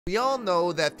We all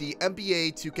know that the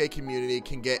NBA 2K community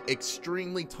can get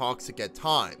extremely toxic at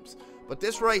times, but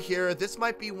this right here, this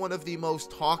might be one of the most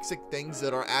toxic things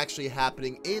that are actually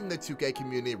happening in the 2K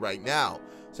community right now.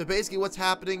 So basically what's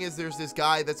happening is there's this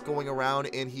guy that's going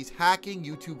around and he's hacking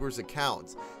YouTubers'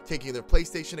 accounts, taking their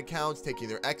PlayStation accounts, taking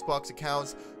their Xbox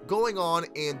accounts, going on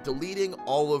and deleting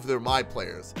all of their My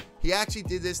Players. He actually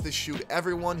did this to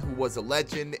ShootEveryone, who was a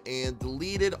legend, and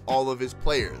deleted all of his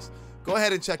players. Go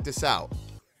ahead and check this out.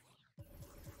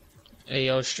 Hey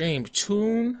yo, stream,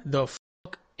 tune the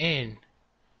fuck in.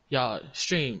 Y'all,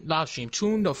 live stream,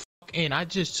 tune the fuck in. I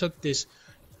just took this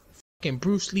fucking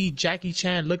Bruce Lee, Jackie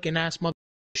Chan looking ass mother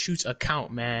shoots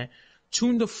account, man.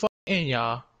 Tune the fuck in,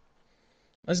 y'all.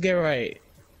 Let's get right.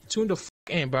 Tune the fuck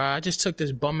in, bro. I just took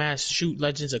this bum ass shoot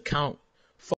legends account.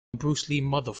 Fucking Bruce Lee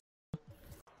motherfucker.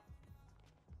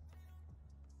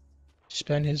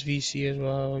 Spend his VC as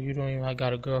well. You don't even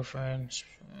got a girlfriend.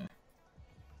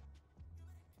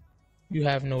 You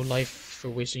have no life for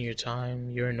wasting your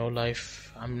time. You're in no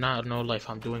life. I'm not no life.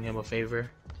 I'm doing him a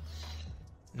favor.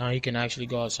 Now he can actually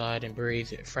go outside and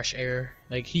breathe fresh air.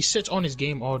 Like, he sits on his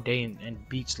game all day and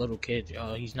beats little kids.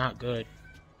 He's not good.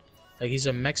 Like, he's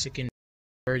a Mexican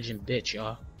virgin bitch,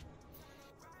 y'all.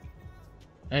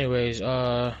 Anyways,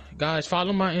 guys,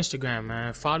 follow my Instagram,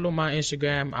 man. Follow my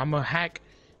Instagram. I'ma hack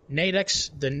Nadex,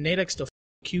 the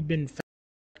Cuban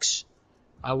facts.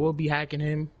 I will be hacking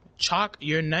him. Chalk,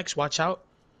 you're next. Watch out.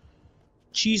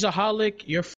 Cheeseaholic,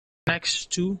 you're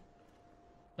next too.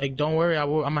 Like, don't worry. I'm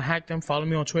gonna hack them. Follow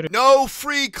me on Twitter. No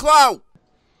free clout.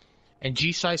 And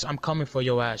G-Sites, I'm coming for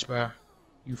your ass, bro.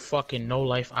 You fucking no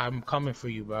life. I'm coming for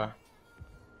you, bro.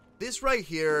 This right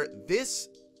here, this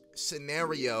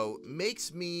scenario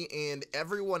makes me and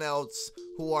everyone else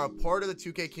who are a part of the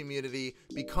 2K community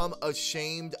become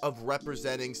ashamed of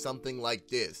representing something like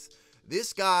this.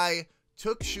 This guy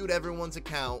took ShootEveryOne's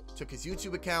account, took his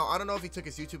YouTube account. I don't know if he took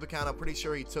his YouTube account. I'm pretty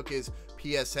sure he took his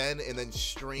PSN and then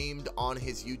streamed on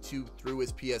his YouTube through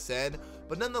his PSN.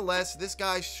 But nonetheless, this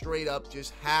guy straight up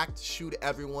just hacked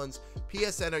ShootEveryOne's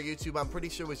PSN or YouTube. I'm pretty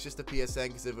sure it was just the PSN,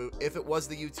 because if it was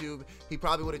the YouTube, he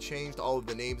probably would have changed all of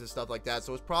the names and stuff like that.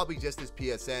 So it's probably just his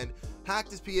PSN.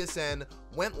 Hacked his PSN,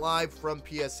 went live from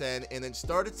PSN, and then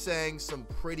started saying some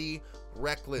pretty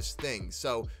reckless things.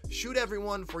 So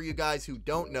ShootEveryone, for you guys who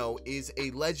don't know, is a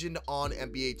legend on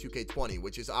NBA 2K20,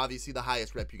 which is obviously the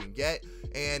highest rep you can get,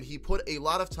 and he put a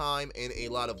lot of time and a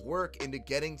lot of work into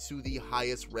getting to the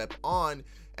highest rep on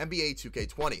NBA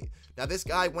 2K20. Now this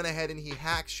guy went ahead and he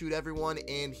hacked ShootEveryone,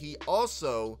 and he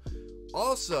also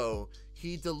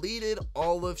he deleted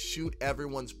all of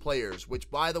ShootEveryOne's players,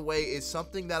 which, by the way, is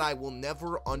something that I will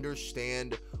never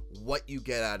understand what you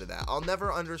get out of that. I'll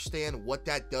never understand what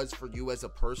that does for you as a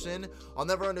person. I'll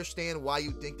never understand why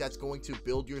you think that's going to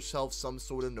build yourself some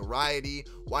sort of notoriety,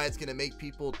 why it's going to make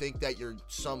people think that you're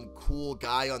some cool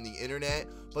guy on the internet.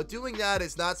 But doing that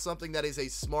is not something that is a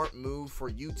smart move for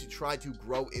you to try to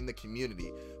grow in the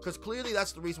community, because clearly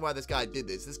that's the reason why this guy did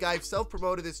this. This guy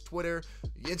self-promoted his Twitter,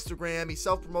 Instagram. He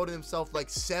self-promoted himself like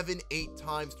 7-8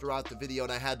 times throughout the video,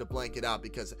 and I had to blank it out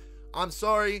because I'm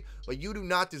sorry, but you do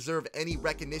not deserve any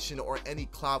recognition or any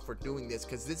clout for doing this,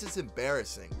 because this is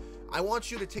embarrassing. I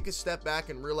want you to take a step back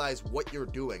and realize what you're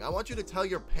doing. I want you to tell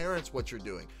your parents what you're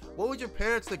doing. What would your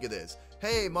parents think of this?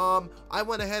 Hey mom, I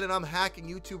went ahead and I'm hacking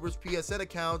YouTubers' PSN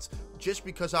accounts just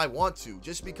because I want to,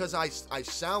 just because I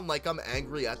sound like I'm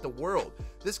angry at the world.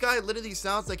 This guy literally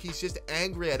sounds like he's just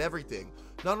angry at everything.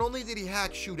 Not only did he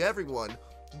hack ShootEveryone,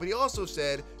 but he also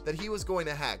said that he was going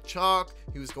to hack Chalk,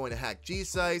 he was going to hack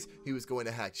G-Size, he was going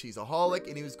to hack Cheeseaholic,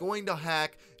 and he was going to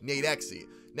hack Nadexy.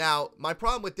 Now, my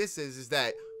problem with this is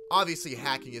that obviously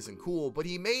hacking isn't cool, but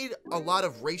he made a lot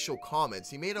of racial comments.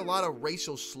 He made a lot of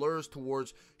racial slurs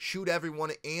towards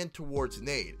ShootEveryone and towards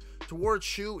Nade. Towards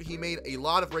Shoot, he made a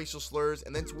lot of racial slurs,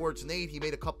 and then towards Nade, he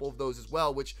made a couple of those as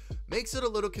well, which makes it a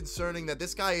little concerning that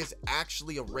this guy is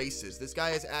actually a racist. This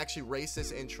guy is actually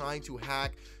racist and trying to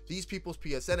hack these people's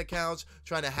PSN accounts,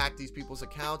 trying to hack these people's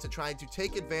accounts, and trying to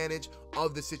take advantage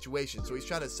of the situation. So he's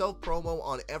trying to self-promo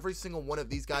on every single one of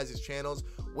these guys' channels,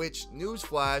 which,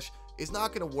 newsflash, is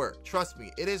not going to work. Trust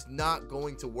me, it is not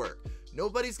going to work.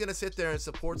 Nobody's going to sit there and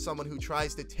support someone who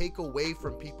tries to take away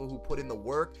from people who put in the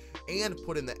work and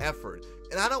put in the effort.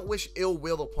 And I don't wish ill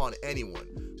will upon anyone,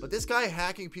 but this guy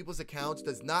hacking people's accounts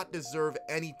does not deserve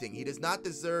anything. He does not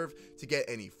deserve to get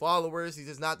any followers. He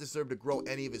does not deserve to grow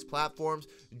any of his platforms.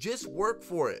 Just work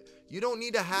for it. You don't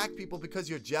need to hack people because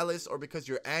you're jealous or because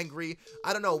you're angry.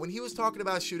 I don't know. When he was talking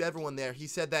about ShootEveryone there, he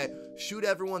said that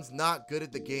ShootEveryOne's not good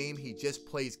at the game. He just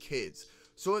plays kids.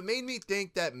 So it made me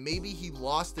think that maybe he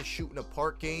lost the Shooting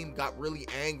Apart game, got really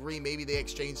angry, maybe they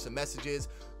exchanged some messages,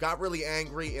 got really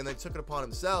angry, and then took it upon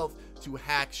himself to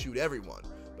hack ShootEveryone.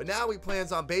 But now he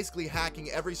plans on basically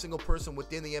hacking every single person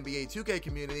within the NBA 2K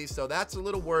community, so that's a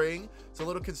little worrying. It's a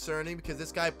little concerning because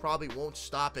this guy probably won't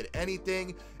stop at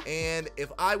anything. And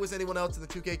if I was anyone else in the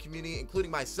 2K community,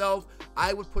 including myself,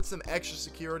 I would put some extra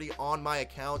security on my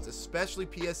accounts, especially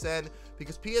PSN,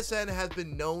 because PSN has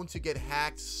been known to get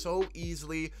hacked so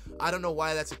easily. I don't know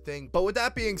why that's a thing. But with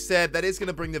that being said, that is going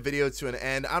to bring the video to an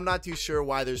end. I'm not too sure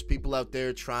why there's people out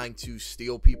there trying to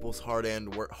steal people's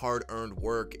hard-earned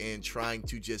work and trying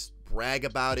to just brag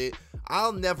about it.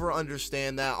 I'll never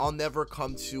understand that. I'll never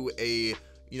come to a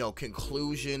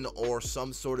conclusion or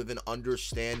some sort of an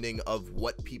understanding of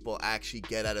what people actually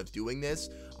get out of doing this.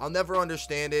 I'll never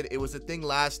understand it. It was a thing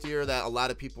last year that a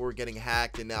lot of people were getting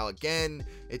hacked, and now again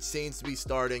it seems to be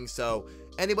starting. So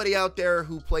anybody out there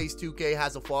who plays 2K,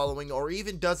 has a following, or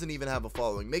even doesn't even have a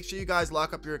following, make sure you guys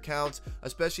lock up your accounts,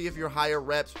 especially if you're higher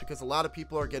reps, because a lot of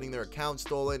people are getting their accounts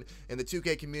stolen, and the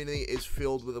 2K community is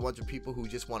filled with a bunch of people who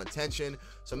just want attention.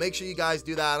 So make sure you guys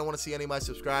do that. I don't want to see any of my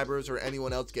subscribers or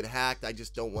anyone else get hacked. I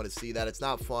just don't want to see that. It's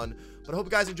not fun. But I hope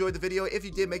you guys enjoyed the video. If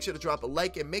you did, make sure to drop a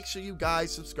like, and make sure you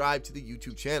guys subscribe to the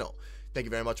YouTube channel. Thank you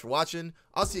very much for watching.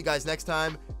 I'll see you guys next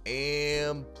time,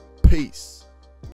 and peace.